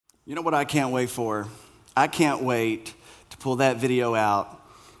You know what I can't wait for? I can't wait to pull that video out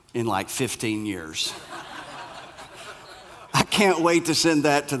in like 15 years. I can't wait to send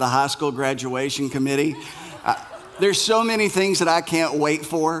that to the high school graduation committee. There's so many things that I can't wait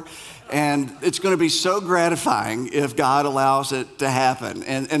for, and it's going to be so gratifying if God allows it to happen.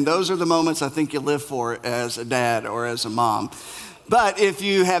 And those are the moments I think you live for as a dad or as a mom. But if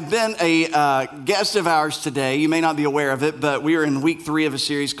you have been a guest of ours today, you may not be aware of it, but we are in week 3 of a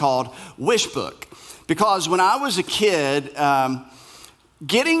series called Wishbook. Because when I was a kid,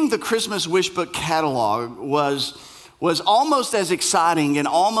 getting the Christmas Wishbook catalog was almost as exciting and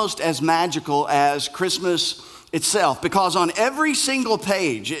almost as magical as Christmas itself. Because on every single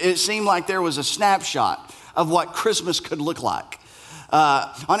page, it seemed like there was a snapshot of what Christmas could look like.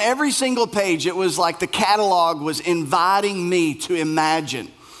 On every single page, it was like the catalog was inviting me to imagine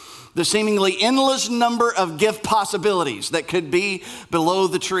the seemingly endless number of gift possibilities that could be below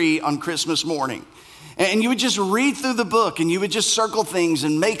the tree on Christmas morning. And you would just read through the book and you would just circle things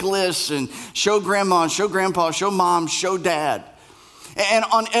and make lists and show grandma, show grandpa, show mom, show dad. And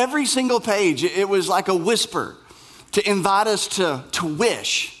on every single page, it was like a whisper to invite us to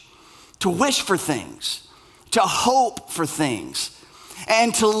wish for things, to hope for things,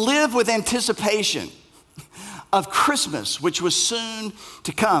 and to live with anticipation of Christmas, which was soon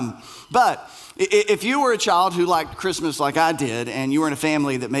to come. But if you were a child who liked Christmas like I did, and you were in a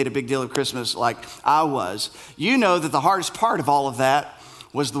family that made a big deal of Christmas like I was, you know that the hardest part of all of that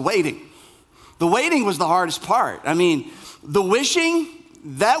was the waiting. The waiting was the hardest part. I mean, the wishing,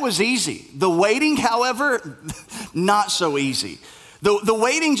 that was easy. The waiting, however, not so easy. The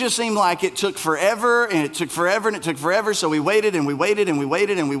waiting just seemed like it took forever, and it took forever, and it took forever. So we waited, and we waited, and we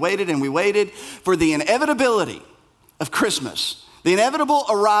waited, and we waited, and we waited for the inevitability of Christmas, the inevitable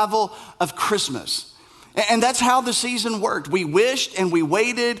arrival of Christmas. And that's how the season worked. We wished, and we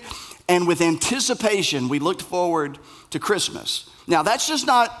waited, and with anticipation, we looked forward to Christmas. Now, that's just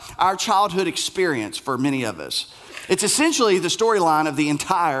not our childhood experience for many of us. It's essentially the storyline of the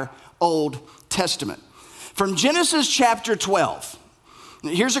entire Old Testament. From Genesis chapter 12,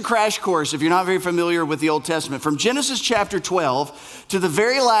 here's a crash course if you're not very familiar with the Old Testament. From Genesis chapter 12 to the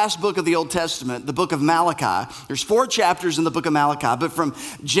very last book of the Old Testament, the book of Malachi. There's 4 chapters in the book of Malachi, but from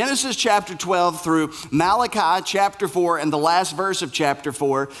Genesis chapter 12 through Malachi chapter 4 and the last verse of chapter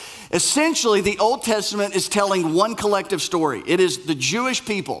 4, essentially the Old Testament is telling one collective story. It is the Jewish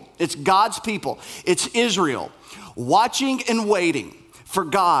people. It's God's people. It's Israel watching and waiting for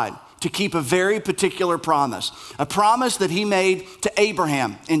God to keep a very particular promise, a promise that he made to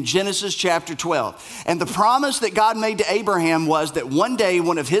Abraham in Genesis chapter 12. And the promise that God made to Abraham was that one day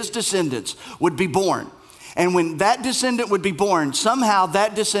one of his descendants would be born. And when that descendant would be born, somehow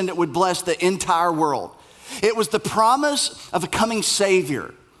that descendant would bless the entire world. It was the promise of a coming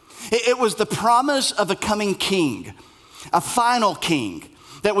Savior. It was the promise of a coming king, a final king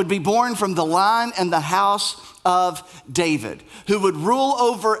that would be born from the line and the house of David, who would rule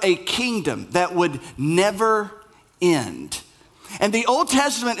over a kingdom that would never end. And the Old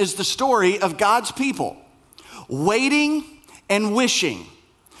Testament is the story of God's people waiting and wishing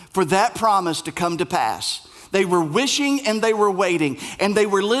for that promise to come to pass. They were wishing and they were waiting, and they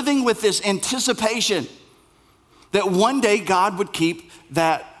were living with this anticipation that one day God would keep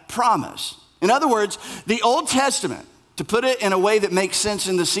that promise. In other words, the Old Testament, to put it in a way that makes sense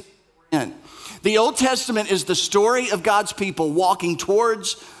in the season we're in, the Old Testament is the story of God's people walking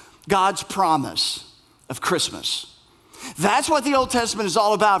towards God's promise of Christmas. That's what the Old Testament is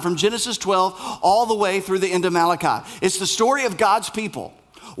all about, from Genesis 12 all the way through the end of Malachi. It's the story of God's people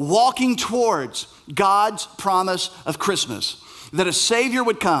walking towards God's promise of Christmas, that a Savior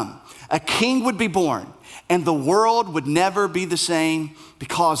would come, a King would be born, and the world would never be the same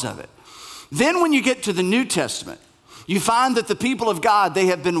because of it. Then when you get to the New Testament, you find that the people of God, they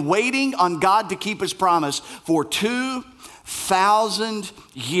have been waiting on God to keep his promise for 2,000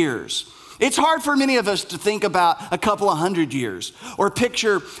 years. It's hard for many of us to think about a couple of hundred years or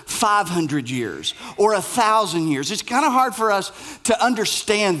picture 500 years or 1,000 years. It's kind of hard for us to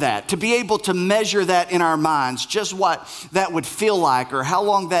understand that, to be able to measure that in our minds, just what that would feel like or how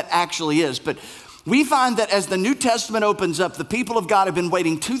long that actually is. But we find that as the New Testament opens up, the people of God have been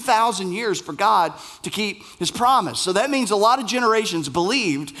waiting 2,000 years for God to keep his promise. So that means a lot of generations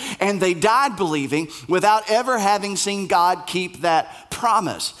believed, and they died believing without ever having seen God keep that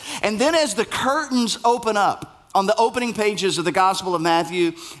promise. And then as the curtains open up on the opening pages of the Gospel of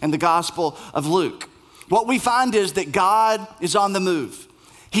Matthew and the Gospel of Luke, what we find is that God is on the move.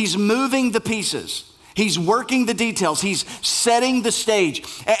 He's moving the pieces. He's working the details. He's setting the stage.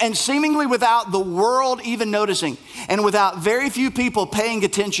 And seemingly without the world even noticing and without very few people paying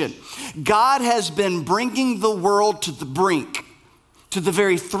attention, God has been bringing the world to the brink, to the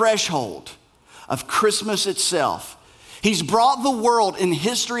very threshold of Christmas itself. He's brought the world in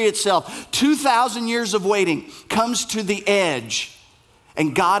history itself. 2,000 years of waiting comes to the edge,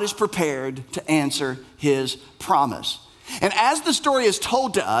 and God is prepared to answer his promise. And as the story is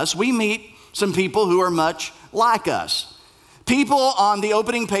told to us, we meet some people who are much like us. People on the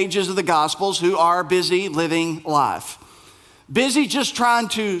opening pages of the Gospels who are busy living life. Busy just trying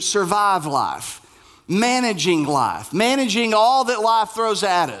to survive life, managing all that life throws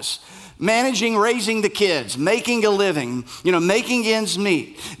at us. Managing raising the kids, making a living, making ends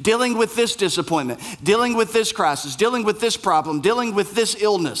meet, dealing with this disappointment, dealing with this crisis, dealing with this problem, dealing with this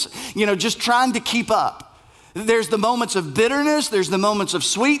illness, just trying to keep up. There's the moments of bitterness, there's the moments of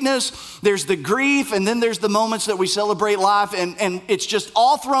sweetness, there's the grief, and then there's the moments that we celebrate life, and it's just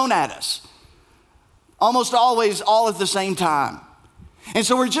all thrown at us. Almost always all at the same time. And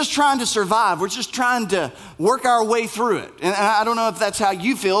so we're just trying to survive. We're just trying to work our way through it. And I don't know if that's how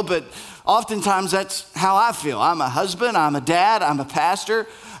you feel, but oftentimes that's how I feel. I'm a husband, I'm a dad, I'm a pastor,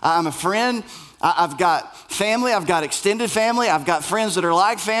 I'm a friend. I've got family, I've got extended family, I've got friends that are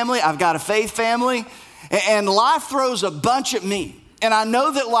like family, I've got a faith family. And life throws a bunch at me. And I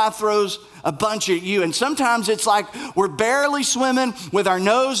know that life throws a bunch at you. And sometimes it's like we're barely swimming with our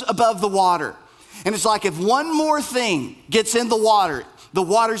nose above the water. And it's like if one more thing gets in the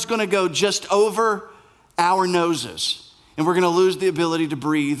water's gonna go just over our noses. And we're gonna lose the ability to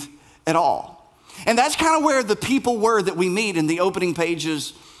breathe at all. And that's kind of where the people were that we meet in the opening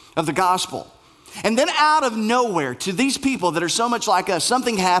pages of the gospel. And then out of nowhere, to these people that are so much like us,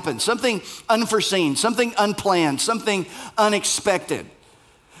 something happens, something unforeseen, something unplanned, something unexpected,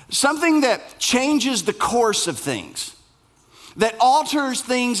 something that changes the course of things, that alters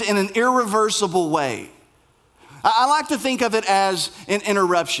things in an irreversible way. I like to think of it as an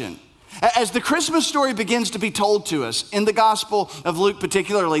interruption. As the Christmas story begins to be told to us, in the Gospel of Luke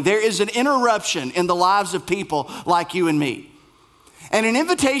particularly, there is an interruption in the lives of people like you and me. And an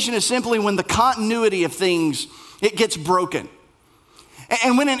invitation is simply when the continuity of things, it gets broken.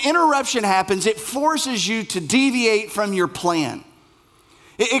 And when an interruption happens, it forces you to deviate from your plan.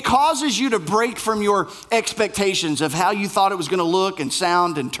 It causes you to break from your expectations of how you thought it was going to look and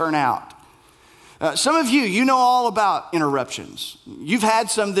sound and turn out. Some of you know all about interruptions. You've had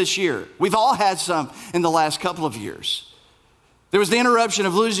some this year. We've all had some in the last couple of years. There was the interruption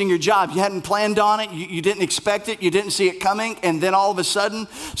of losing your job. You hadn't planned on it. You didn't expect it. You didn't see it coming. And then all of a sudden,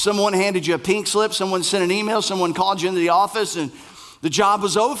 someone handed you a pink slip. Someone sent an email. Someone called you into the office and the job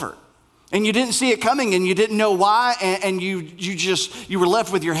was over. And you didn't see it coming and you didn't know why. And you were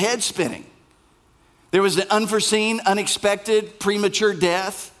left with your head spinning. There was an unforeseen, unexpected, premature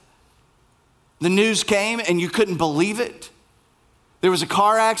death. The news came and you couldn't believe it. There was a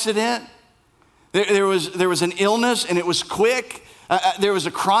car accident. There was an illness and it was quick. There was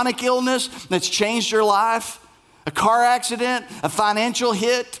a chronic illness that's changed your life. A car accident, a financial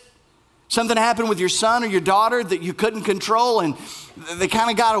hit. Something happened with your son or your daughter that you couldn't control and they kind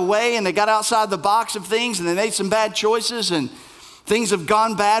of got away and they got outside the box of things and they made some bad choices and things have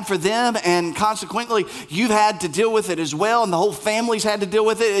gone bad for them and consequently you've had to deal with it as well and the whole family's had to deal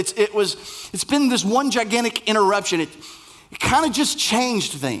with it. It's been this one gigantic interruption. It kind of just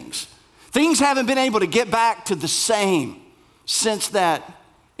changed things. Things haven't been able to get back to the same since that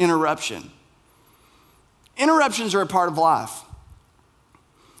interruption. Interruptions are a part of life.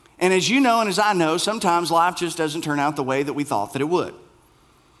 And as you know and as I know, sometimes life just doesn't turn out the way that we thought that it would.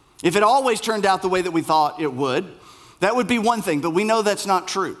 If it always turned out the way that we thought it would, that would be one thing, but we know that's not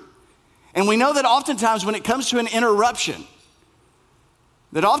true. And we know that oftentimes when it comes to an interruption,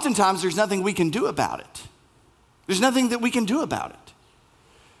 that oftentimes there's nothing we can do about it. There's nothing that we can do about it.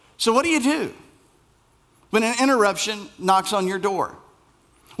 So what do you do when an interruption knocks on your door?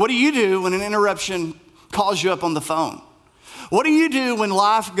 What do you do when an interruption calls you up on the phone? What do you do when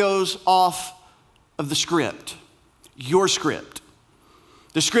life goes off of the script, your script,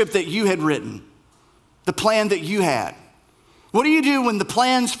 the script that you had written, the plan that you had? What do you do when the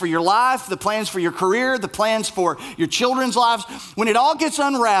plans for your life, the plans for your career, the plans for your children's lives, when it all gets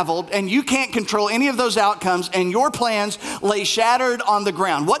unraveled and you can't control any of those outcomes and your plans lay shattered on the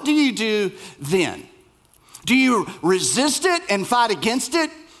ground? What do you do then? Do you resist it and fight against it?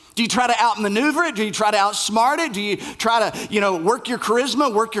 Do you try to outmaneuver it? Do you try to outsmart it? Do you try to, work your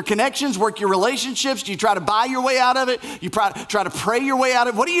charisma, work your connections, work your relationships? Do you try to buy your way out of it? You try to pray your way out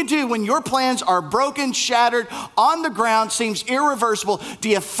of it? What do you do when your plans are broken, shattered, on the ground, seems irreversible? Do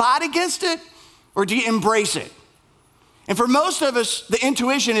you fight against it Or do you embrace it? And for most of us, the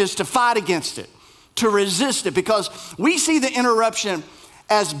intuition is to fight against it, to resist it, because we see the interruption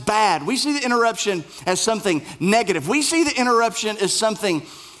as bad. We see the interruption as something negative. We see the interruption as something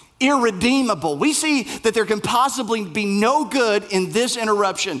irredeemable. We see that there can possibly be no good in this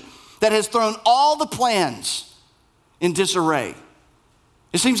interruption that has thrown all the plans in disarray.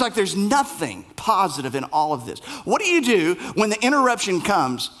 It seems like there's nothing positive in all of this. What do you do when the interruption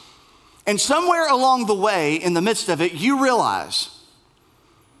comes and somewhere along the way, in the midst of it, you realize,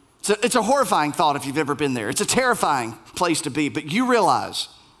 it's a horrifying thought if you've ever been there. It's a terrifying place to be, but you realize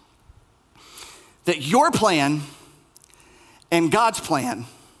that your plan and God's plan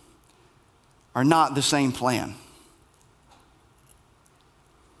are not the same plan.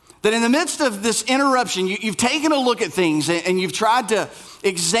 That in the midst of this interruption, you've taken a look at things and you've tried to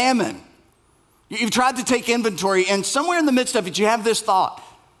examine. You've tried to take inventory, and somewhere in the midst of it, you have this thought.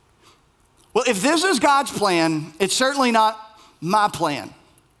 Well, if this is God's plan, it's certainly not my plan.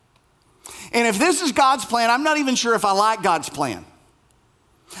 And if this is God's plan, I'm not even sure if I like God's plan.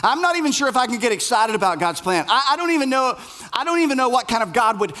 I'm not even sure if I can get excited about God's plan. I don't even know what kind of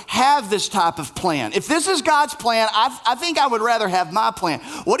God would have this type of plan. If this is God's plan, I think I would rather have my plan.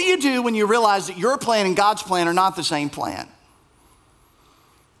 What do you do when you realize that your plan and God's plan are not the same plan?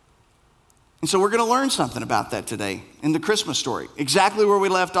 And so we're going to learn something about that today in the Christmas story, exactly where we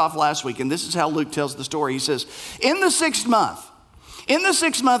left off last week. And this is how Luke tells the story. He says, in the sixth month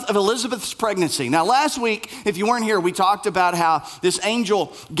of Elizabeth's pregnancy. Now, last week, if you weren't here, we talked about how this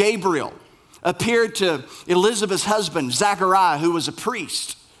angel Gabriel appeared to Elizabeth's husband, Zechariah, who was a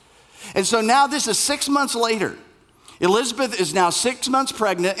priest. And so now this is 6 months later. Elizabeth is now 6 months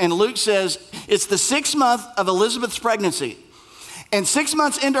pregnant, and Luke says it's the 6th month of Elizabeth's pregnancy. And 6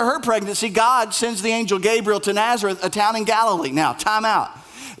 months into her pregnancy, God sends the angel Gabriel to Nazareth, a town in Galilee. Now, time out.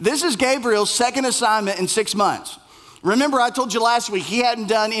 This is Gabriel's second assignment in 6 months. Remember, I told you last week he hadn't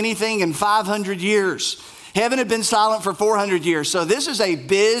done anything in 500 years. Heaven had been silent for 400 years. So this is a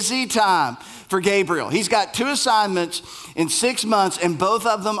busy time for Gabriel. He's got 2 assignments in 6 months, and both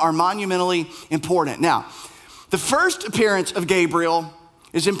of them are monumentally important. Now, the first appearance of Gabriel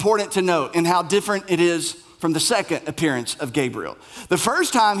is important to note in how different it is from the second appearance of Gabriel. The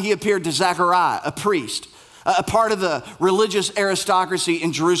first time he appeared to Zechariah, a priest, a part of the religious aristocracy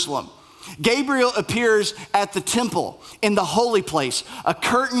in Jerusalem. Gabriel appears at the temple in the holy place, a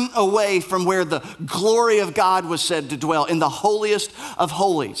curtain away from where the glory of God was said to dwell, in the holiest of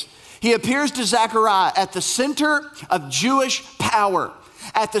holies. He appears to Zechariah at the center of Jewish power,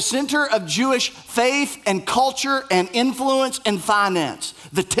 at the center of Jewish faith and culture and influence and finance,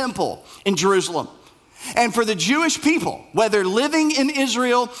 the temple in Jerusalem. And for the Jewish people, whether living in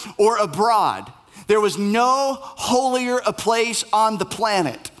Israel or abroad, there was no holier a place on the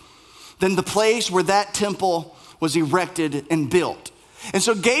planet than the place where that temple was erected and built. And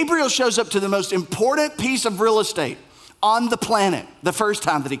so Gabriel shows up to the most important piece of real estate on the planet the first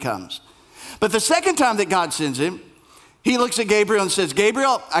time that he comes. But the second time that God sends him, he looks at Gabriel and says,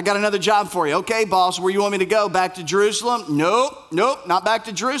 Gabriel, I got another job for you. Okay, boss, where you want me to go? Back to Jerusalem? Nope, not back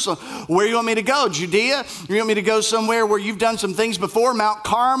to Jerusalem. Where you want me to go? Judea? You want me to go somewhere where you've done some things before? Mount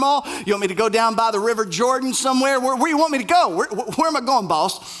Carmel? You want me to go down by the River Jordan somewhere? Where you want me to go? Where am I going,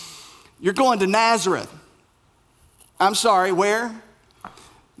 boss? You're going to Nazareth. I'm sorry, where?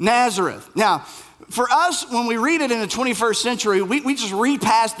 Nazareth. Now, for us, when we read it in the 21st century, we just read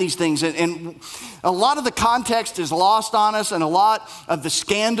past these things, and a lot of the context is lost on us, and a lot of the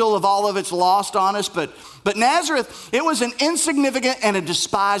scandal of all of it's lost on us. But Nazareth, it was an insignificant and a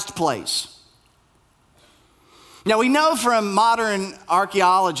despised place. Now, we know from modern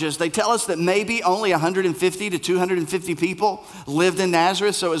archaeologists, they tell us that maybe only 150 to 250 people lived in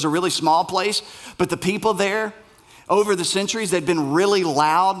Nazareth, so it was a really small place. But the people there, over the centuries, they'd been really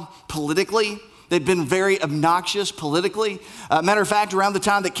loud politically. They'd been very obnoxious politically. Matter of fact, around the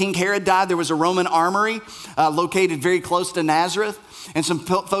time that King Herod died, there was a Roman armory located very close to Nazareth. And some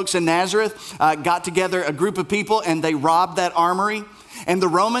folks in Nazareth got together a group of people, and they robbed that armory. And the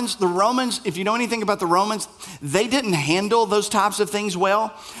Romans, if you know anything about the Romans, they didn't handle those types of things well.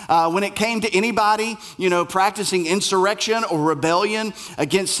 When it came to anybody, practicing insurrection or rebellion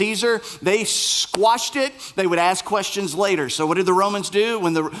against Caesar, they squashed it. They would ask questions later. So what did the Romans do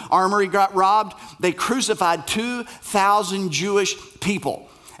when the armory got robbed? They crucified 2,000 Jewish people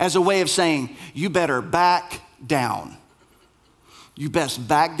as a way of saying, you better back down. You best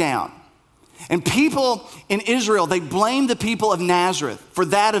back down. And people in Israel, they blamed the people of Nazareth for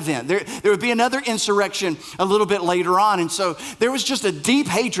that event. There would be another insurrection a little bit later on. And so there was just a deep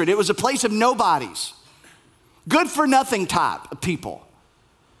hatred. It was a place of nobodies. Good for nothing type of people.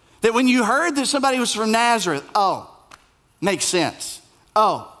 That when you heard that somebody was from Nazareth, oh, makes sense.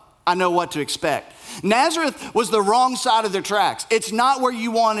 Oh, I know what to expect. Nazareth was the wrong side of their tracks. It's not where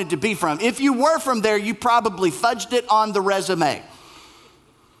you wanted to be from. If you were from there, you probably fudged it on the resume.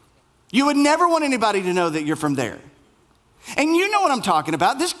 You would never want anybody to know that you're from there. And you know what I'm talking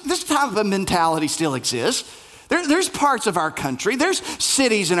about. This type of a mentality still exists. There's parts of our country, there's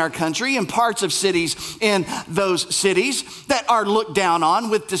cities in our country and parts of cities in those cities that are looked down on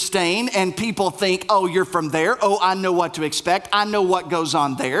with disdain, and people think, oh, you're from there. Oh, I know what to expect. I know what goes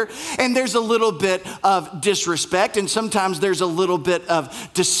on there. And there's a little bit of disrespect, and sometimes there's a little bit of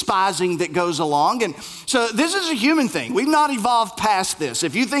despising that goes along. And so this is a human thing. We've not evolved past this.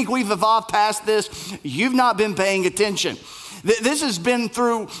 If you think we've evolved past this, you've not been paying attention. This has been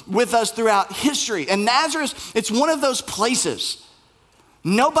with us throughout history. And Nazareth, it's one of those places.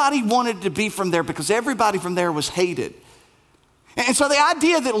 Nobody wanted to be from there because everybody from there was hated. And so the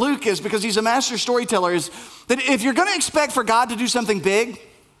idea that Luke is, because he's a master storyteller, is that if you're going to expect for God to do something big,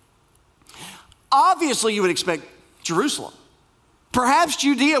 obviously you would expect Jerusalem. Perhaps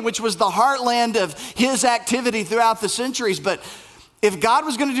Judea, which was the heartland of his activity throughout the centuries, but if God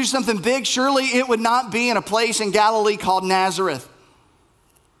was going to do something big, surely it would not be in a place in Galilee called Nazareth.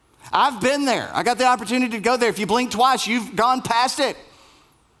 I've been there. I got the opportunity to go there. If you blink twice, you've gone past it.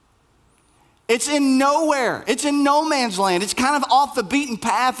 It's in nowhere. It's in no man's land. It's kind of off the beaten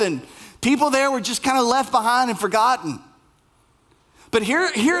path, and people there were just kind of left behind and forgotten. But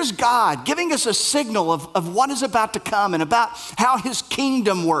here's God giving us a signal of what is about to come and about how his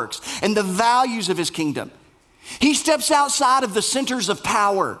kingdom works and the values of his kingdom. He steps outside of the centers of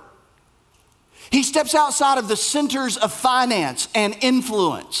power. He steps outside of the centers of finance and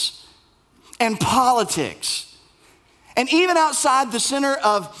influence and politics. And even outside the center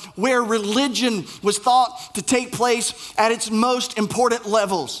of where religion was thought to take place at its most important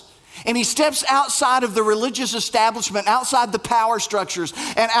levels. And he steps outside of the religious establishment, outside the power structures,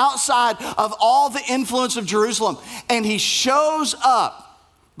 and outside of all the influence of Jerusalem. And he shows up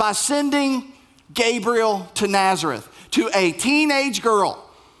by sending Gabriel to Nazareth, to a teenage girl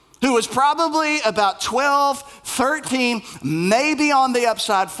who was probably about 12, 13, maybe on the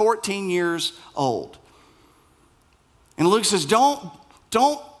upside, 14 years old. And Luke says, don't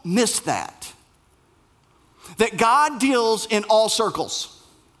miss that. That God deals in all circles.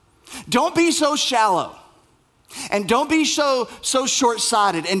 Don't be so shallow. And don't be so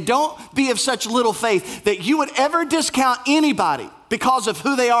short-sighted. And don't be of such little faith that you would ever discount anybody because of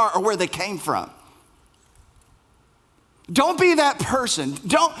who they are or where they came from. Don't be that person.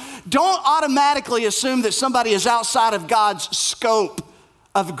 Don't automatically assume that somebody is outside of God's scope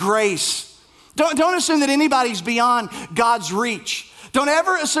of grace. Don't assume that anybody's beyond God's reach. Don't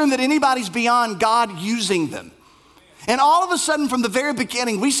ever assume that anybody's beyond God using them. And all of a sudden, from the very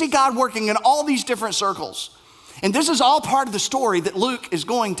beginning, we see God working in all these different circles. And this is all part of the story that Luke is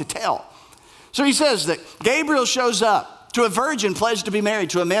going to tell. So he says that Gabriel shows up to a virgin pledged to be married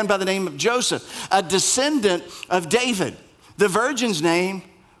to a man by the name of Joseph, a descendant of David. The virgin's name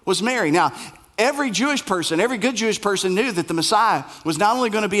was Mary. Now, every good Jewish person knew that the Messiah was not only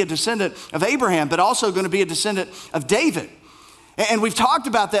going to be a descendant of Abraham, but also going to be a descendant of David. And we've talked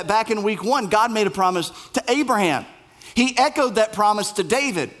about that back in week 1. God made a promise to Abraham. He echoed that promise to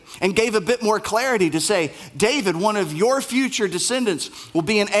David and gave a bit more clarity to say, David, one of your future descendants, will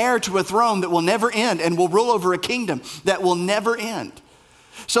be an heir to a throne that will never end and will rule over a kingdom that will never end.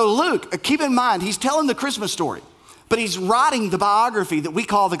 So Luke, keep in mind, he's telling the Christmas story, but he's writing the biography that we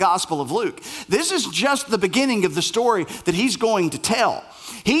call the Gospel of Luke. This is just the beginning of the story that he's going to tell.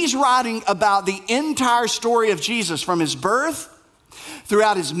 He's writing about the entire story of Jesus from his birth,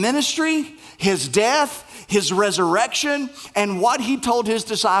 throughout his ministry, his death, his resurrection, and what he told his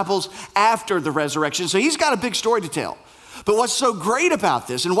disciples after the resurrection. So he's got a big story to tell. But what's so great about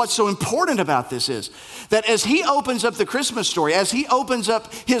this and what's so important about this is that as he opens up the Christmas story, as he opens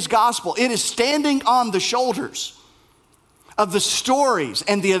up his gospel, it is standing on the shoulders of the stories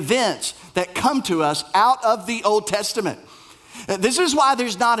and the events that come to us out of the Old Testament. This is why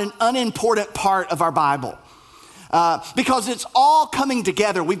there's not an unimportant part of our Bible. Because it's all coming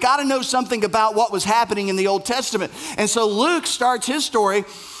together. We've got to know something about what was happening in the Old Testament. And so Luke starts his story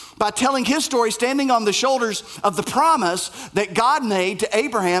by telling his story standing on the shoulders of the promise that God made to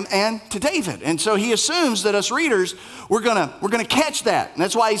Abraham and to David. And so he assumes that us readers, we're gonna catch that. And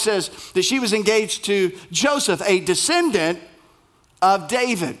that's why he says that she was engaged to Joseph, a descendant of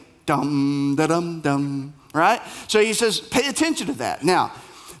David. Dum, da, dum, dum, right? So he says, pay attention to that. Now,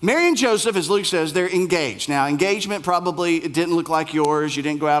 Mary and Joseph, as Luke says, they're engaged. Now, engagement probably, it didn't look like yours. You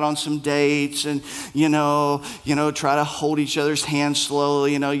didn't go out on some dates and, try to hold each other's hands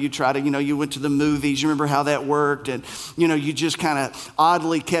slowly. You went to the movies. You remember how that worked? And, you just kind of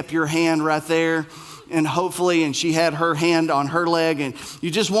oddly kept your hand right there. And hopefully, and she had her hand on her leg, and you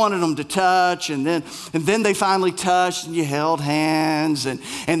just wanted them to touch, and then they finally touched, and you held hands, and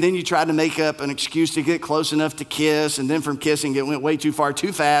then you tried to make up an excuse to get close enough to kiss, and then from kissing, it went way too far,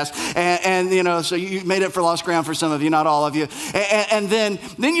 too fast, so you made up for lost ground for some of you, not all of you, and then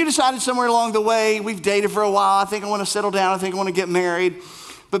you decided somewhere along the way, we've dated for a while, I think I want to settle down, I think I want to get married,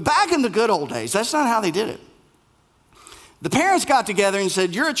 but back in the good old days, that's not how they did it. The parents got together and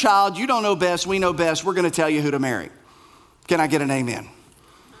said, you're a child, you don't know best, we know best, we're going to tell you who to marry. Can I get an amen?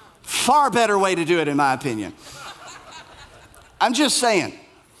 Far better way to do it, in my opinion. I'm just saying,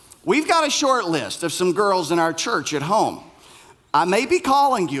 we've got a short list of some girls in our church at home. I may be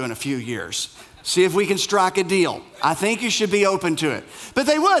calling you in a few years. See if we can strike a deal. I think you should be open to it. But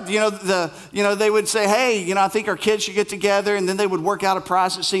they would, they would say, hey, I think our kids should get together, and then they would work out a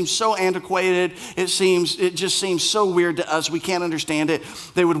price. It seems so antiquated. It just seems so weird to us. We can't understand it.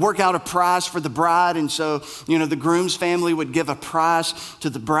 They would work out a price for the bride, and so, the groom's family would give a price to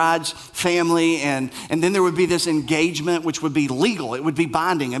the bride's family, and then there would be this engagement, which would be legal. It would be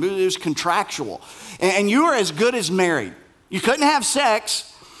binding. I mean, it was contractual. And you were as good as married. You couldn't have sex.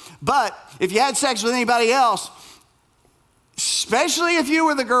 But if you had sex with anybody else, especially if you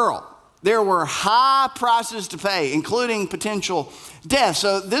were the girl, there were high prices to pay, including potential death.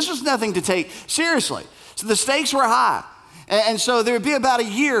 So this was nothing to take seriously. So the stakes were high. And so there would be about a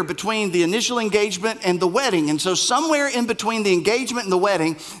year between the initial engagement and the wedding. And so somewhere in between the engagement and the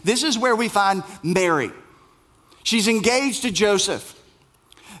wedding, this is where we find Mary. She's engaged to Joseph.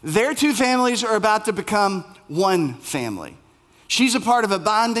 Their two families are about to become one family. She's a part of a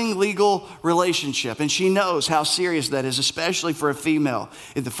binding legal relationship, and she knows how serious that is, especially for a female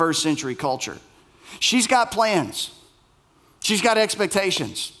in the first century culture. She's got plans. She's got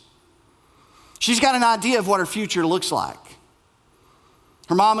expectations. She's got an idea of what her future looks like.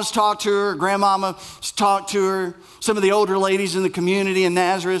 Her mama's talked to her, her grandmama's talked to her. Some of the older ladies in the community in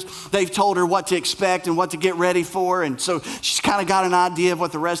Nazareth, they've told her what to expect and what to get ready for, and so she's kind of got an idea of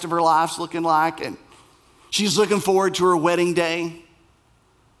what the rest of her life's looking like, and she's looking forward to her wedding day.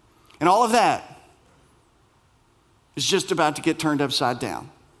 And all of that is just about to get turned upside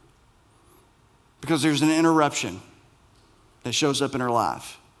down because there's an interruption that shows up in her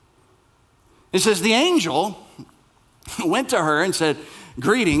life. It says the angel went to her and said,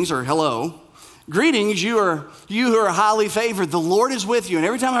 greetings, or hello. Greetings, you who are highly favored. The Lord is with you. And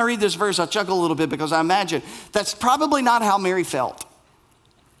every time I read this verse, I chuckle a little bit because I imagine that's probably not how Mary felt.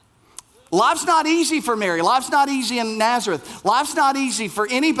 Life's not easy for Mary. Life's not easy in Nazareth. Life's not easy for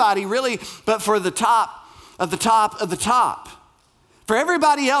anybody really, but for the top of the top of the top. For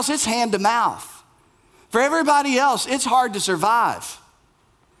everybody else, it's hand to mouth. For everybody else, it's hard to survive.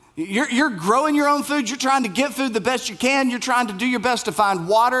 You're growing your own food. You're trying to get food the best you can. You're trying to do your best to find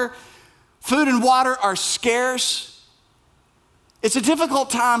water. Food and water are scarce. It's a difficult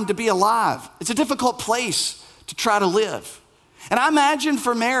time to be alive. It's a difficult place to try to live. And I imagine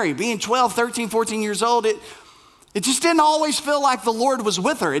for Mary, being 12, 13, 14 years old, it just didn't always feel like the Lord was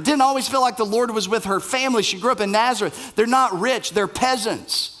with her. It didn't always feel like the Lord was with her family. She grew up in Nazareth. They're not rich. They're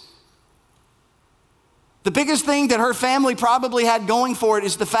peasants. The biggest thing that her family probably had going for it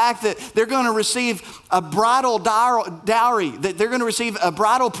is the fact that they're going to receive a bridal dowry, that they're going to receive a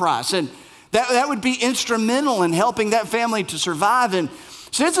bridal price. And that would be instrumental in helping that family to survive. And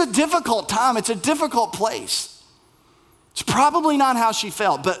so it's a difficult time. It's a difficult place. It's probably not how she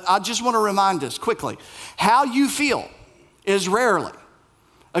felt, but I just want to remind us quickly, how you feel is rarely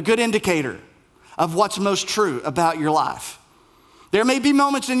a good indicator of what's most true about your life. There may be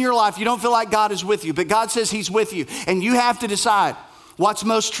moments in your life you don't feel like God is with you, but God says he's with you, and you have to decide what's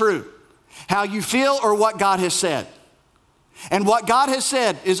most true, how you feel or what God has said. And what God has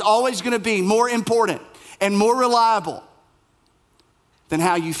said is always going to be more important and more reliable than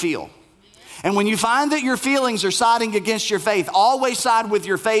how you feel. And when you find that your feelings are siding against your faith, always side with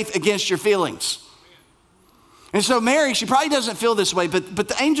your faith against your feelings. And so Mary, she probably doesn't feel this way, but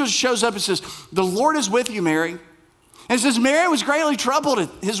the angel shows up and says, the Lord is with you, Mary. And it says Mary was greatly troubled at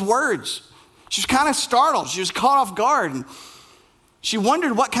his words. She was kind of startled. She was caught off guard. And she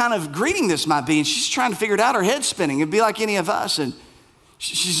wondered what kind of greeting this might be. And she's trying to figure it out. Her head's spinning. It'd be like any of us. And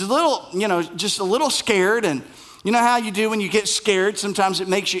she's a little, just a little scared. And you know how you do when you get scared? Sometimes it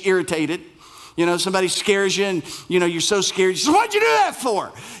makes you irritated. You know, somebody scares you and, you know, you're so scared. She says, what'd you do that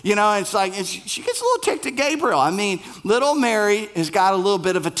for? You know, and it's like, and she gets a little ticked at Gabriel. I mean, little Mary has got a little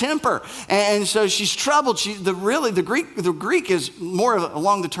bit of a temper. And so she's troubled. The Greek is more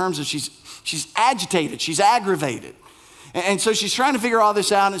along the terms of she's agitated. She's aggravated. And so she's trying to figure all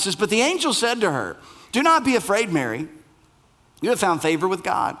this out. And it says, but the angel said to her, do not be afraid, Mary. You have found favor with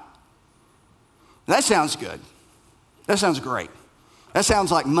God. That sounds good. That sounds great. That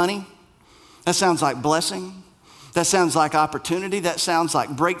sounds like money. That sounds like blessing. That sounds like opportunity. That sounds like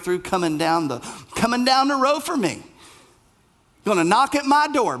breakthrough coming down the road for me. Gonna knock at my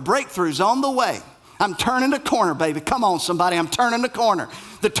door. Breakthrough's on the way. I'm turning the corner, baby. Come on, somebody. I'm turning the corner.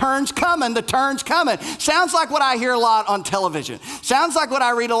 The turn's coming. The turn's coming. Sounds like what I hear a lot on television. Sounds like what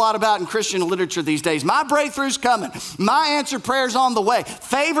I read a lot about in Christian literature these days. My breakthrough's coming. My answered prayer's on the way.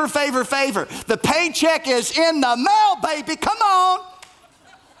 Favor, favor, favor. The paycheck is in the mail, baby. Come on.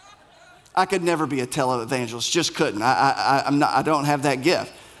 I could never be a televangelist. Just couldn't. I don't have that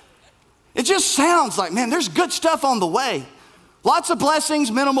gift. It just sounds like, man, there's good stuff on the way. Lots of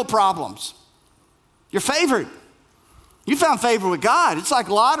blessings, minimal problems. You're favored. You found favor with God. It's like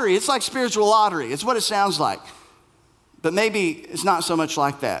lottery. It's like spiritual lottery. It's what it sounds like. But maybe it's not so much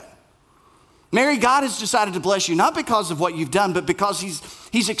like that. Mary, God has decided to bless you, not because of what you've done, but because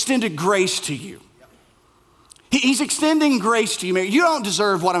he's extended grace to you. He's extending grace to you, Mary. You don't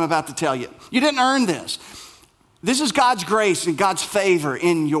deserve what I'm about to tell you. You didn't earn this. This is God's grace and God's favor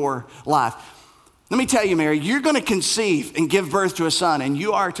in your life. Let me tell you, Mary, you're going to conceive and give birth to a son, and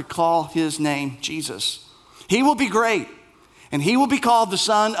you are to call his name Jesus. He will be great, and he will be called the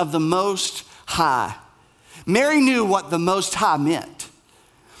Son of the Most High. Mary knew what the Most High meant.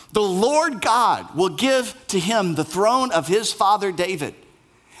 The Lord God will give to him the throne of his father David,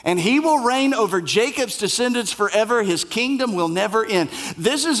 and he will reign over Jacob's descendants forever. His kingdom will never end.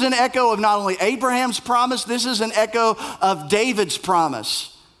 This is an echo of not only Abraham's promise, this is an echo of David's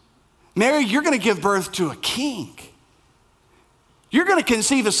promise. Mary, you're going to give birth to a king. You're going to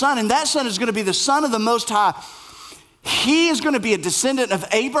conceive a son, and that son is going to be the Son of the Most High. He is going to be a descendant of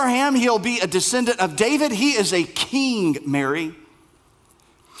Abraham. He'll be a descendant of David. He is a king, Mary.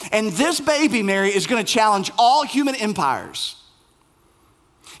 And this baby, Mary, is going to challenge all human empires.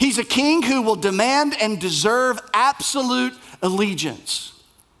 He's a king who will demand and deserve absolute allegiance.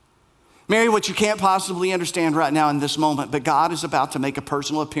 Mary, what you can't possibly understand right now in this moment, but God is about to make a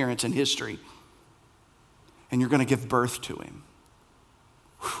personal appearance in history, and you're going to give birth to him.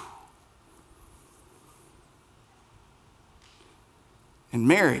 Whew. And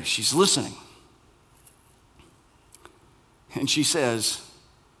Mary, she's listening, and she says,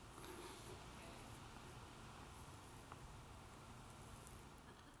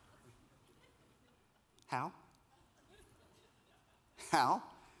 how? How?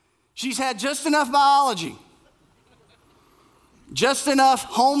 She's had just enough biology, just enough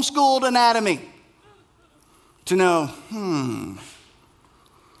homeschooled anatomy to know,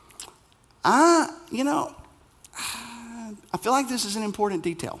 I feel like this is an important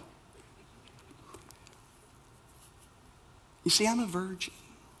detail. You see, I'm a virgin.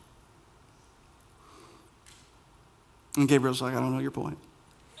 And Gabriel's like, I don't know your point.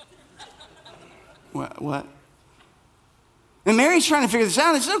 What? And Mary's trying to figure this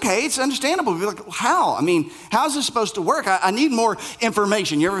out. It's okay, it's understandable. We're like, how? I mean, how is this supposed to work? I need more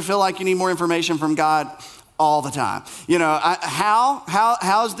information. You ever feel like you need more information from God? All the time. You know,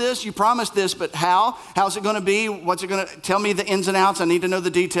 how is this? You promised this, but how? How's it going to be? What's it going to, tell me the ins and outs. I need to know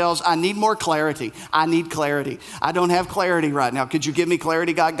the details. I need more clarity. I need clarity. I don't have clarity right now. Could you give me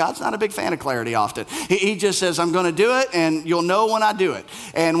clarity, God? God's not a big fan of clarity often. He just says, I'm going to do it, and you'll know when I do it.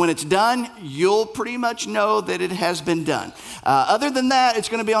 And when it's done, you'll pretty much know that it has been done. Other than that, it's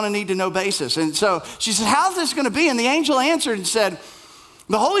going to be on a need-to-know basis. And so she said, how's this going to be? And the angel answered and said,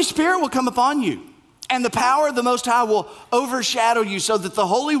 the Holy Spirit will come upon you, and the power of the Most High will overshadow you, so that the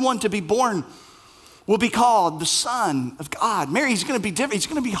Holy One to be born will be called the Son of God. Mary, he's going to be different. He's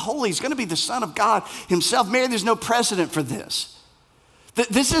going to be holy. He's going to be the Son of God himself. Mary, there's no precedent for this.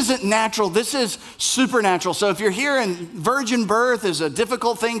 This isn't natural. This is supernatural. So if you're here and virgin birth is a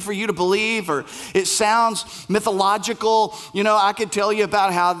difficult thing for you to believe, or it sounds mythological, you know, I could tell you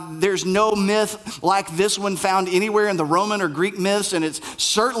about how there's no myth like this one found anywhere in the Roman or Greek myths, and it's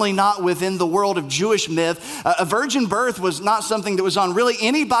certainly not within the world of Jewish myth. A virgin birth was not something that was on really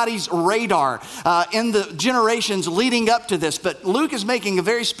anybody's radar in the generations leading up to this. But Luke is making a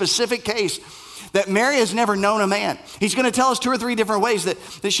very specific case that Mary has never known a man. He's going to tell us 2 or 3 different ways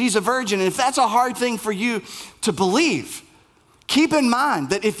that she's a virgin. And if that's a hard thing for you to believe, keep in mind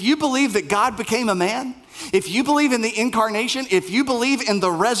that if you believe that God became a man, if you believe in the incarnation, if you believe in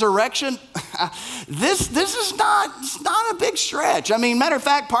the resurrection, this is not a big stretch. I mean, matter of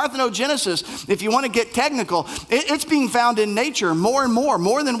fact, parthenogenesis, if you want to get technical, it's being found in nature more and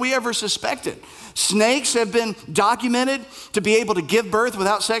more than we ever suspected. Snakes have been documented to be able to give birth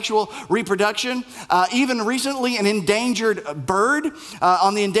without sexual reproduction. Even recently, an endangered bird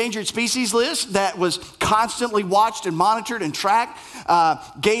on the endangered species list that was constantly watched and monitored and tracked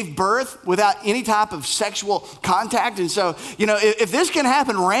gave birth without any type of sexual contact. And so, if this can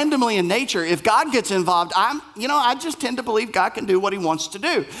happen randomly in nature, if God gets involved, I just tend to believe God can do what he wants to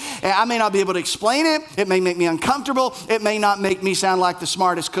do. And I may not be able to explain it. It may make me uncomfortable. It may not make me sound like the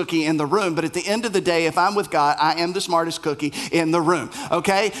smartest cookie in the room. But at the end of the day, if I'm with God, I am the smartest cookie in the room.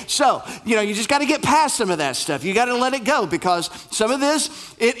 Okay? So, you just got to get past some of that stuff. You got to let it go, because some of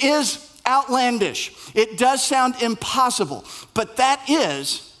this, it is outlandish. It does sound impossible, but that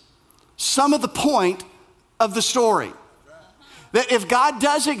is some of the point of the story. That if God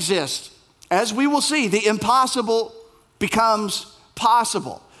does exist, as we will see, the impossible becomes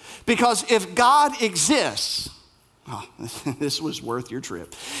possible. Because if God exists, this was worth your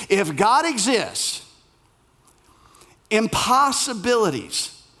trip. If God exists,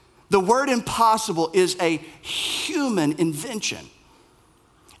 impossibilities, the word impossible is a human invention.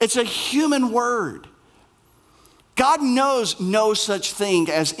 It's a human word. God knows no such thing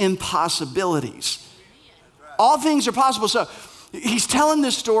as impossibilities. All things are possible. So he's telling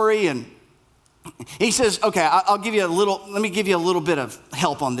this story, and he says, okay, let me give you a little bit of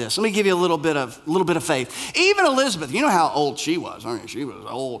help on this. Let me give you a little bit of faith. Even Elizabeth, you know how old she was. I mean, she was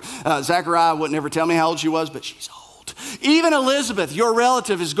old. Zechariah wouldn't ever tell me how old she was, but she's old. Even Elizabeth, your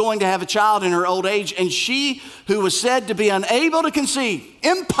relative, is going to have a child in her old age, and she who was said to be unable to conceive,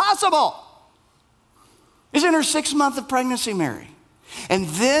 impossible, is in her 6th month of pregnancy, Mary. And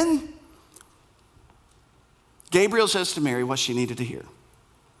then Gabriel says to Mary what she needed to hear.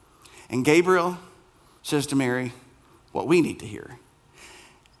 And Gabriel says to Mary what we need to hear.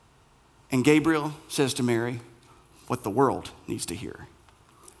 And Gabriel says to Mary what the world needs to hear.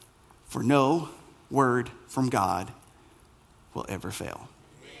 For no word from God will ever fail.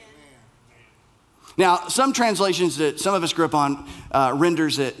 Now, some translations that some of us grew up on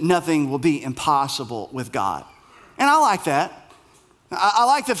renders it, nothing will be impossible with God. And I like that. I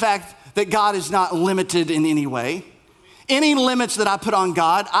like the fact that God is not limited in any way. Any limits that I put on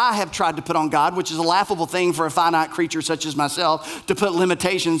God, I have tried to put on God, which is a laughable thing for a finite creature such as myself, to put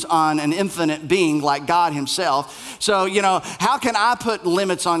limitations on an infinite being like God himself. So, how can I put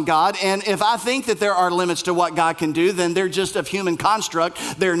limits on God? And if I think that there are limits to what God can do, then they're just of human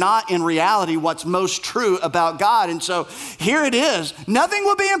construct. They're not in reality what's most true about God. And so here it is. Nothing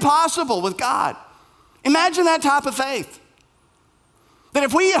will be impossible with God. Imagine that type of faith. That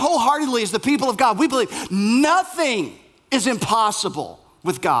if we wholeheartedly, as the people of God, we believe nothing is impossible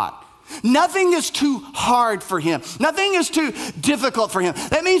with God. Nothing is too hard for him. Nothing is too difficult for him.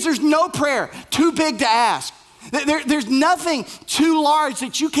 That means there's no prayer too big to ask. There's nothing too large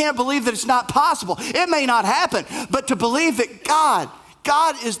that you can't believe that it's not possible. It may not happen, but to believe that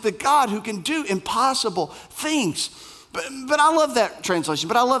God is the God who can do impossible things. But I love that translation,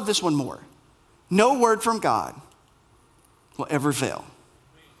 but I love this one more. No word from God will ever fail.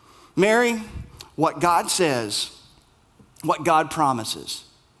 Mary, what God says, what God promises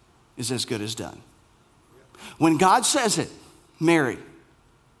is as good as done. When God says it, Mary,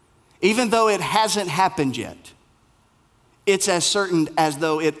 even though it hasn't happened yet, it's as certain as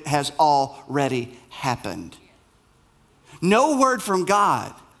though it has already happened. No word from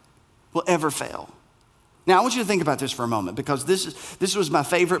God will ever fail. Now, I want you to think about this for a moment, because this was my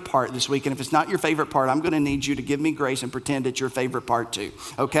favorite part this week. And if it's not your favorite part, I'm going to need you to give me grace and pretend it's your favorite part too,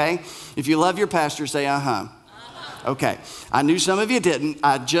 okay? If you love your pastor, say uh-huh. Okay, I knew some of you didn't.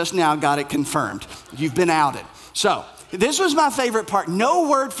 I just now got it confirmed. You've been outed. So this was my favorite part. No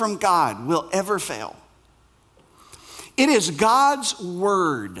word from God will ever fail. It is God's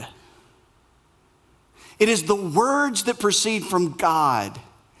word. It is the words that proceed from God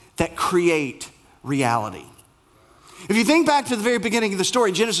that create reality. If you think back to the very beginning of the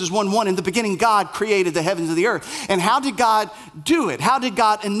story, Genesis 1:1, in the beginning, God created the heavens and the earth. And how did God do it? How did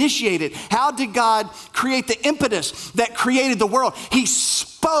God initiate it? How did God create the impetus that created the world? He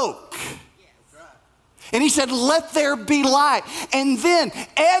spoke. And he said, let there be light. And then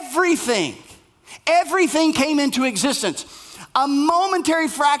everything came into existence. A momentary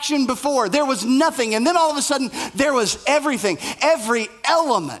fraction before, there was nothing. And then all of a sudden, there was everything. Every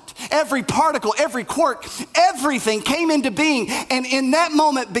element, every particle, every quark, everything came into being. And in that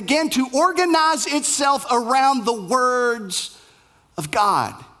moment, began to organize itself around the words of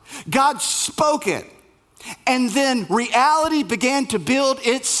God. God spoke it. And then reality began to build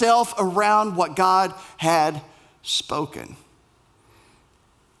itself around what God had spoken.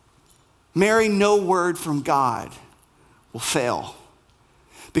 Mary, no word from God will fail.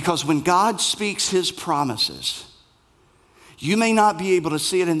 Because when God speaks his promises, you may not be able to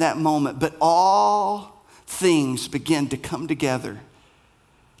see it in that moment, but all things begin to come together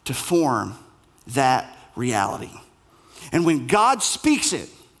to form that reality. And when God speaks it,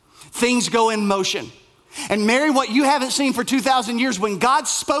 things go in motion. And Mary, what you haven't seen for 2,000 years, when God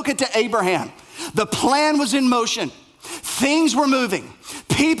spoke it to Abraham, the plan was in motion. Things were moving.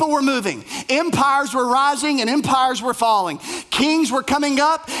 People were moving. Empires were rising and empires were falling. Kings were coming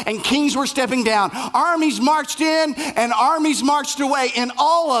up and kings were stepping down. Armies marched in and armies marched away. In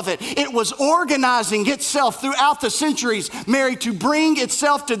all of it, it was organizing itself throughout the centuries, Mary, to bring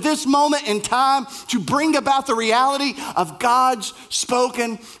itself to this moment in time, to bring about the reality of God's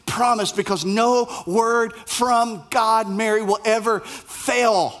spoken promise, because no word from God, Mary, will ever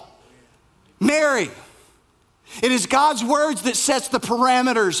fail. Mary, it is God's words that sets the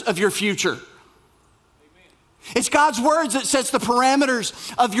parameters of your future. It's God's words that sets the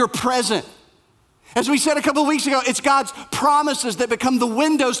parameters of your present. As we said a couple of weeks ago, it's God's promises that become the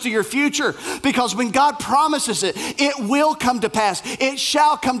windows to your future, because when God promises it, it will come to pass. It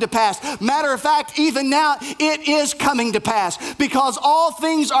shall come to pass. Matter of fact, even now, it is coming to pass, because all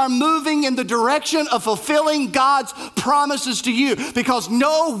things are moving in the direction of fulfilling God's promises to you, because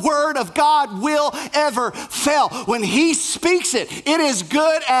no word of God will ever fail. When he speaks it, it is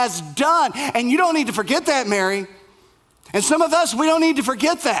good as done. And you don't need to forget that, Mary. And some of us, we don't need to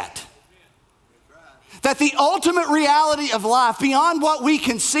forget that. That the ultimate reality of life, beyond what we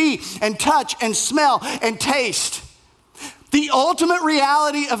can see and touch and smell and taste, the ultimate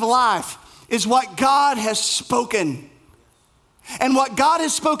reality of life is what God has spoken. And what God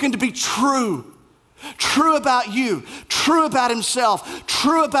has spoken to be true. True about you, true about himself,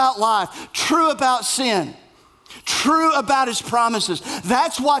 true about life, true about sin, true about his promises.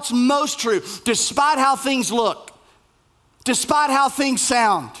 That's what's most true, despite how things look, despite how things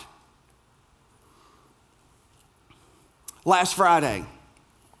sound. Last Friday,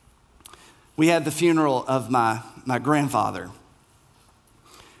 we had the funeral of my grandfather.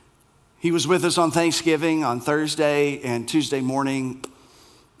 He was with us on Thanksgiving, on Thursday, and Tuesday morning,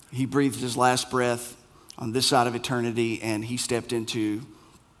 he breathed his last breath on this side of eternity, and he stepped into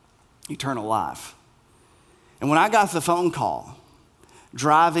eternal life. And when I got the phone call,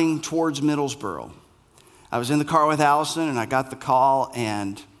 driving towards Middlesboro, I was in the car with Allison, and I got the call,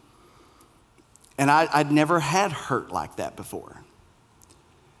 and I'd never had hurt like that before.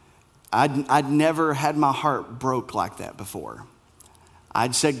 I'd never had my heart broke like that before.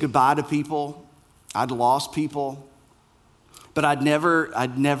 I'd said goodbye to people. I'd lost people. But I'd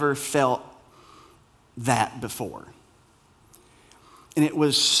never felt that before. And it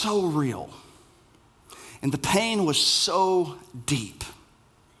was so real. And the pain was so deep.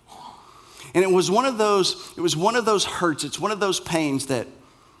 And it was one of those hurts. It's one of those pains that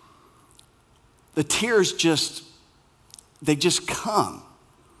the tears just come.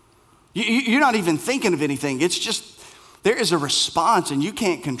 You're not even thinking of anything. It's just, there is a response and you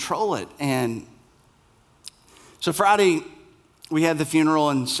can't control it. And so Friday, we had the funeral,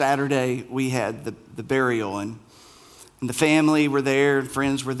 and Saturday, we had the burial. And the family were there, and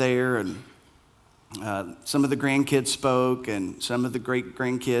friends were there, and some of the grandkids spoke, and some of the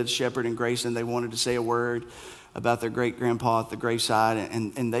great-grandkids, Shepard and Grayson, they wanted to say a word about their great-grandpa at the graveside,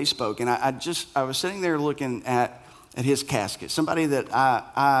 and they spoke. And I was sitting there looking at his casket, somebody that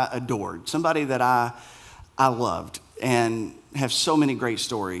I adored, somebody that I loved, and have so many great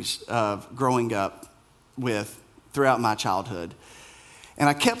stories of growing up with throughout my childhood. And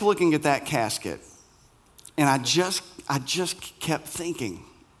I kept looking at that casket, and I just kept thinking,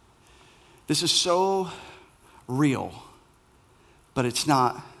 this is so real, but it's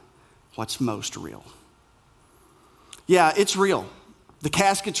not what's most real. Yeah, it's real. The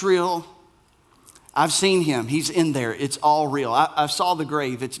casket's real. I've seen him. He's in there. It's all real. I saw the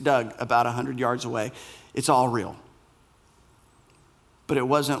grave. It's dug about 100 yards away. It's all real. But it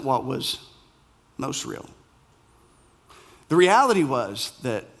wasn't what was most real. The reality was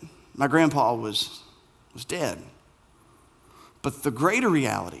that my grandpa was dead. But the greater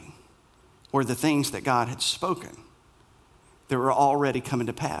reality were the things that God had spoken that were already coming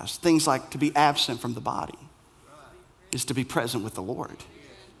to pass. Things like to be absent from the body is to be present with the Lord.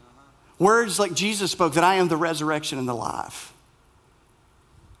 Words like Jesus spoke, that I am the resurrection and the life.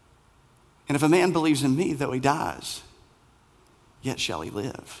 And if a man believes in me, though he dies, yet shall he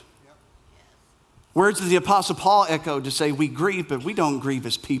live. Words that the Apostle Paul echoed to say, we grieve, but we don't grieve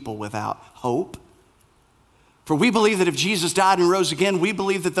as people without hope. For we believe that if Jesus died and rose again, we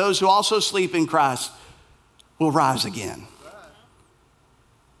believe that those who also sleep in Christ will rise again.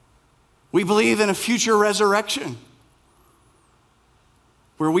 We believe in a future resurrection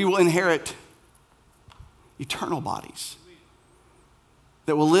where we will inherit eternal bodies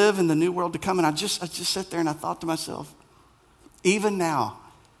that will live in the new world to come. And I just sat there and I thought to myself, even now,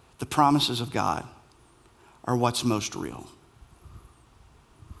 the promises of God are what's most real.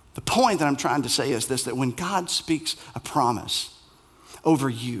 The point that I'm trying to say is this, that when God speaks a promise over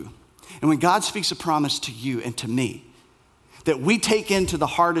you, and when God speaks a promise to you and to me, that we take into the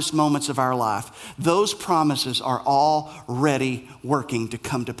hardest moments of our life, those promises are already working to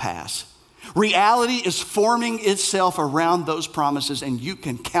come to pass. Reality is forming itself around those promises, and you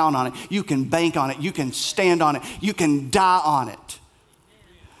can count on it, you can bank on it, you can stand on it, you can die on it.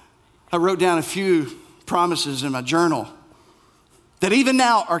 I wrote down a few promises in my journal that even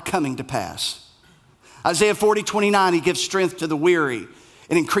now are coming to pass. Isaiah 40:29, he gives strength to the weary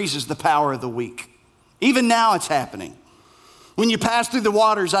and increases the power of the weak. Even now it's happening. When you pass through the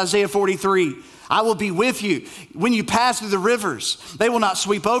waters, Isaiah 43, I will be with you. When you pass through the rivers, they will not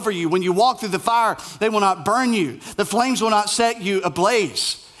sweep over you. When you walk through the fire, they will not burn you. The flames will not set you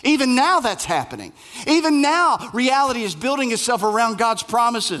ablaze. Even now that's happening. Even now, reality is building itself around God's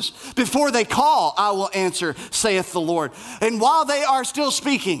promises. Before they call, I will answer, saith the Lord. And while they are still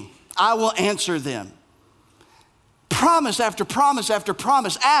speaking, I will answer them. Promise after promise after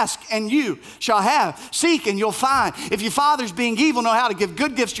promise. Ask and you shall have. Seek and you'll find. If your fathers being evil know how to give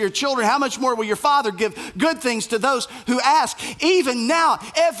good gifts to your children, how much more will your Father give good things to those who ask? Even now,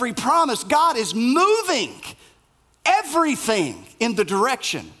 every promise, God is moving everything in the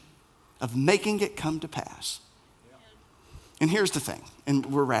direction of making it come to pass. And here's the thing, and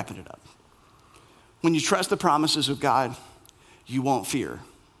we're wrapping it up. When you trust the promises of God, you won't fear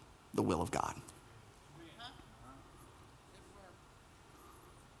the will of God.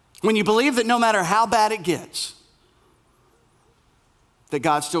 When you believe that no matter how bad it gets, that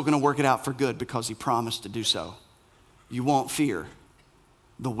God's still going to work it out for good because he promised to do so, you won't fear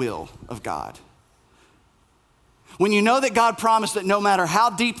the will of God. When you know that God promised that no matter how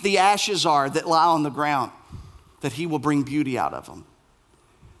deep the ashes are that lie on the ground, that he will bring beauty out of them,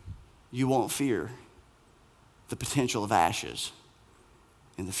 you won't fear the potential of ashes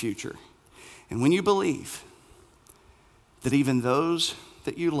in the future. And when you believe that even those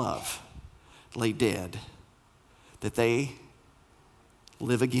that you love lay dead, that they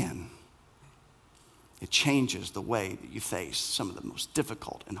live again, it changes the way that you face some of the most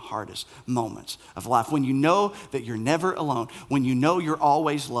difficult and hardest moments of life. When you know that you're never alone, when you know you're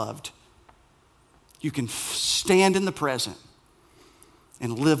always loved, you can stand in the present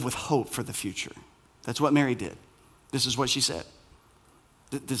and live with hope for the future. That's what Mary did. This is what she said.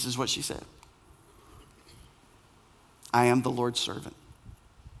 This is what she said. I am the Lord's servant.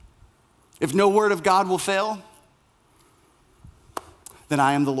 If no word of God will fail, then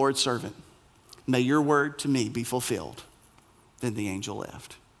I am the Lord's servant. May your word to me be fulfilled. Then the angel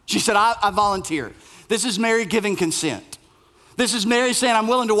left. She said, I volunteer. This is Mary giving consent. This is Mary saying, I'm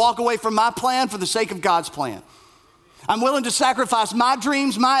willing to walk away from my plan for the sake of God's plan. I'm willing to sacrifice my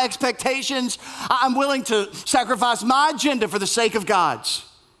dreams, my expectations. I'm willing to sacrifice my agenda for the sake of God's.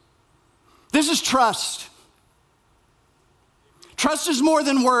 This is trust. Trust is more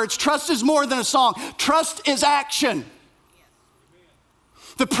than words. Trust is more than a song. Trust is action.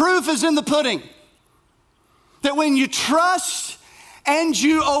 The proof is in the pudding. That when you trust and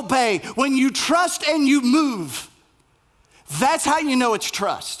you obey, when you trust and you move, that's how you know it's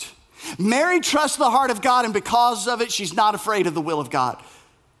trust. Mary trusts the heart of God, and because of it, she's not afraid of the will of God.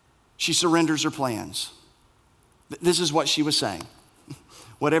 She surrenders her plans. This is what she was saying.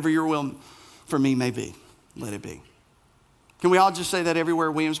 Whatever your will for me may be, let it be. Can we all just say that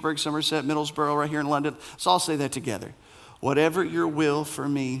everywhere? Williamsburg, Somerset, Middlesbrough, right here in London. Let's all say that together. Whatever your will for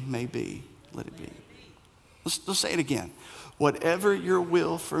me may be, let it be. Let's say it again. Whatever your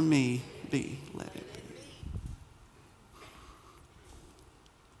will for me be, let it be.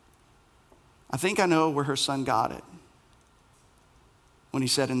 I think I know where her son got it when he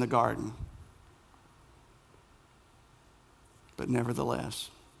said in the garden, but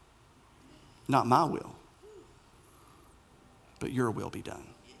nevertheless, not my will, but your will be done.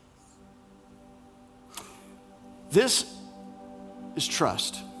 This is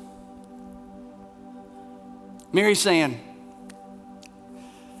trust. Mary's saying,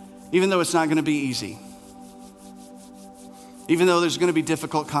 even though it's not going to be easy, even though there's going to be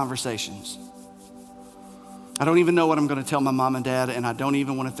difficult conversations, I don't even know what I'm going to tell my mom and dad, and I don't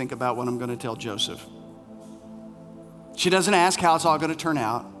even want to think about what I'm going to tell Joseph. She doesn't ask how it's all going to turn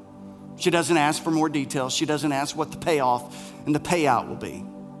out. She doesn't ask for more details. She doesn't ask what the payoff and the payout will be.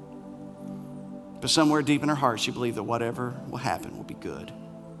 But somewhere deep in her heart, she believed that whatever will happen will be good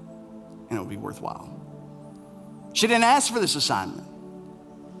and it will be worthwhile. She didn't ask for this assignment.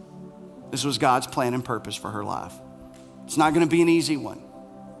 This was God's plan and purpose for her life. It's not going to be an easy one.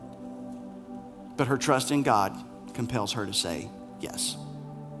 But her trust in God compels her to say yes.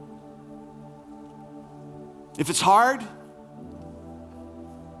 If it's hard,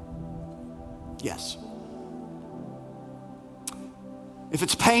 yes. If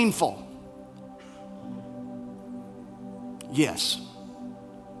it's painful, yes.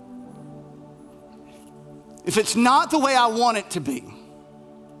 If it's not the way I want it to be,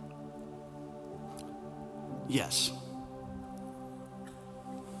 yes.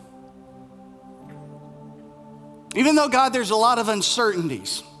 Even though, God, there's a lot of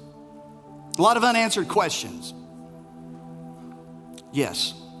uncertainties, a lot of unanswered questions,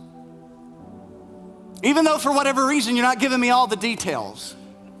 yes. Even though for whatever reason you're not giving me all the details,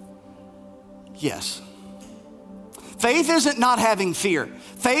 yes. Faith isn't not having fear.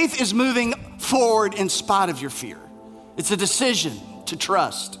 Faith is moving forward in spite of your fear. It's a decision to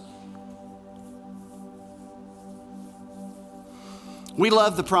trust. We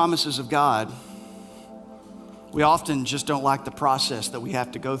love the promises of God. We often just don't like the process that we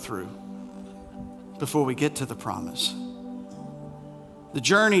have to go through before we get to the promise. The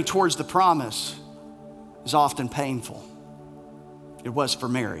journey towards the promise is often painful. It was for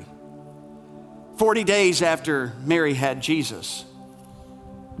Mary. 40 days after Mary had Jesus,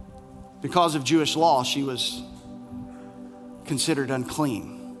 because of Jewish law, she was considered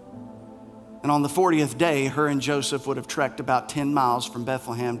unclean. And on the 40th day, her and Joseph would have trekked about 10 miles from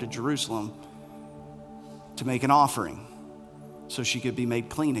Bethlehem to Jerusalem to make an offering so she could be made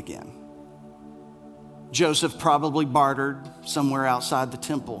clean again. Joseph probably bartered somewhere outside the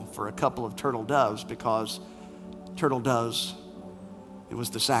temple for a couple of turtle doves, because turtle doves, it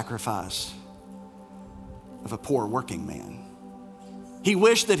was the sacrifice of a poor working man. He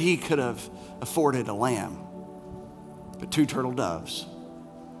wished that he could have afforded a lamb, but 2 turtle doves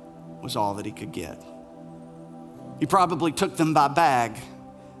was all that he could get. He probably took them by bag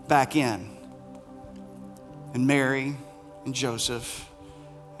back in. And Mary and Joseph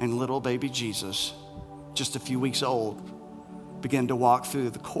and little baby Jesus, just a few weeks old, began to walk through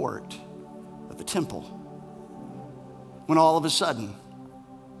the court of the temple, when all of a sudden,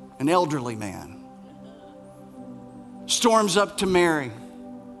 an elderly man storms up to Mary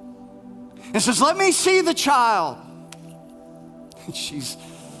and says, "Let me see the child." And she's,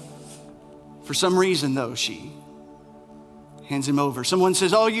 for some reason though, she hands him over. Someone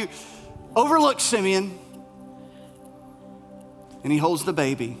says, "Oh, you overlooked Simeon." And he holds the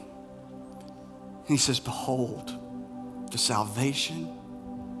baby and he says, "Behold, the salvation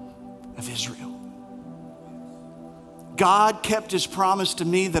of Israel." God kept his promise to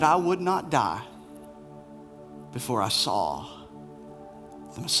me that I would not die before I saw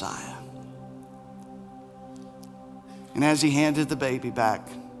the Messiah. And as he handed the baby back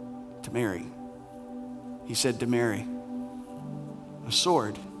to Mary, he said to Mary, "A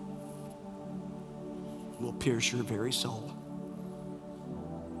sword will pierce your very soul.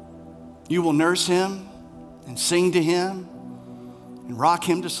 You will nurse him and sing to him and rock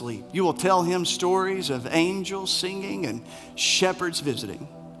him to sleep. You will tell him stories of angels singing and shepherds visiting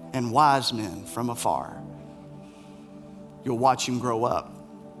and wise men from afar. You'll watch him grow up,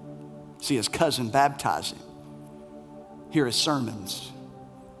 see his cousin baptize him, hear his sermons,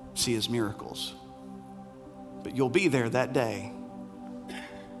 see his miracles. But you'll be there that day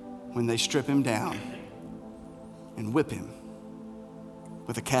when they strip him down and whip him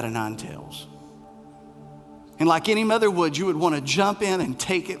with a cat o' nine tails. And like any mother would, you would want to jump in and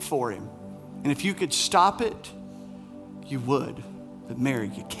take it for him. And if you could stop it, you would. But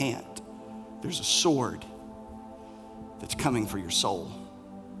Mary, you can't. There's a sword that's coming for your soul.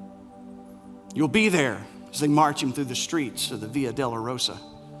 You'll be there as they march him through the streets of the Via Dolorosa,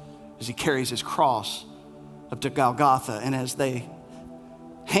 as he carries his cross up to Golgotha, and as they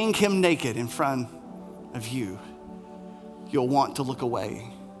hang him naked in front of you. You'll want to look away,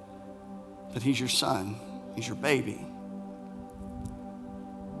 but he's your son, he's your baby,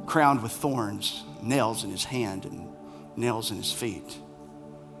 crowned with thorns, nails in his hand and nails in his feet.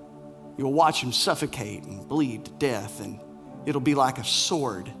 You'll watch him suffocate and bleed to death, and it'll be like a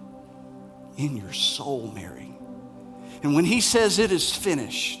sword in your soul, Mary. And when he says it is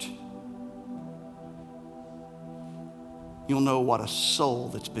finished, you'll know what a soul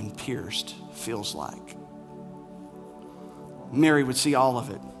that's been pierced feels like. Mary would see all of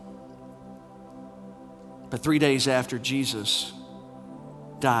it. But 3 days after Jesus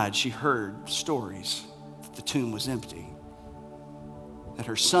died, she heard stories that the tomb was empty, that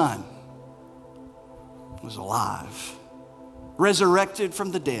her son was alive, resurrected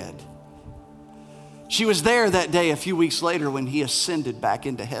from the dead. She was there that day a few weeks later when he ascended back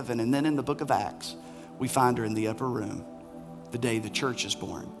into heaven. And then in the book of Acts, we find her in the upper room the day the church is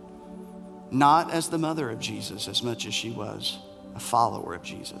born. Not as the mother of Jesus as much as she was a follower of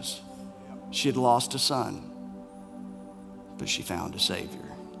Jesus. She had lost a son, but she found a Savior.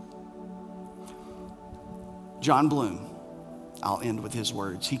 John Bloom, I'll end with his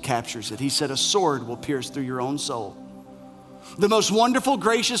words. He captures it. He said, a sword will pierce through your own soul. The most wonderful,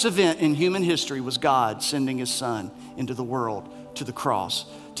 gracious event in human history was God sending his son into the world to the cross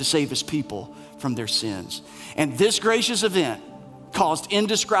to save his people from their sins. And this gracious event caused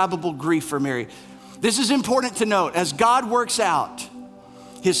indescribable grief for Mary. This is important to note. As God works out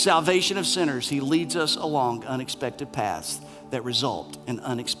his salvation of sinners, he leads us along unexpected paths that result in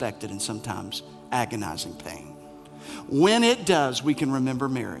unexpected and sometimes agonizing pain. When it does, we can remember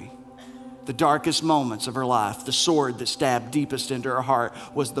Mary. The darkest moments of her life, the sword that stabbed deepest into her heart,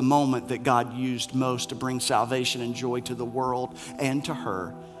 was the moment that God used most to bring salvation and joy to the world and to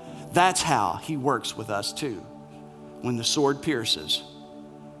her. That's how he works with us too. When the sword pierces,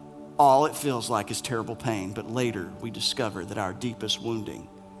 all it feels like is terrible pain, but later we discover that our deepest wounding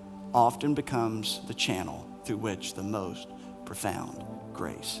often becomes the channel through which the most profound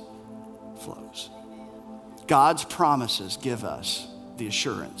grace flows. God's promises give us the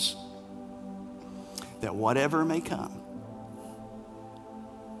assurance that whatever may come,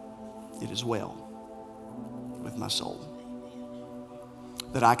 it is well with my soul.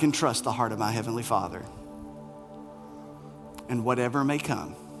 That I can trust the heart of my Heavenly Father. And whatever may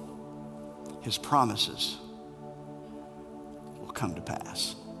come, his promises will come to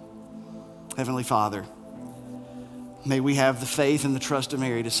pass. Heavenly Father, may we have the faith and the trust of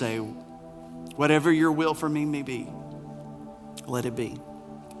Mary to say, whatever your will for me may be, let it be.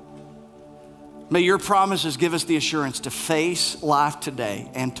 May your promises give us the assurance to face life today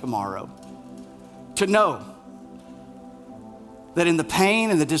and tomorrow. To know that in the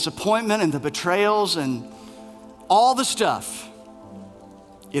pain and the disappointment and the betrayals and all the stuff,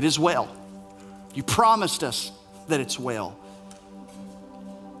 it is well. You promised us that it's well.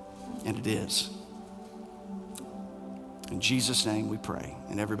 And it is. In Jesus' name we pray.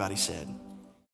 And everybody said,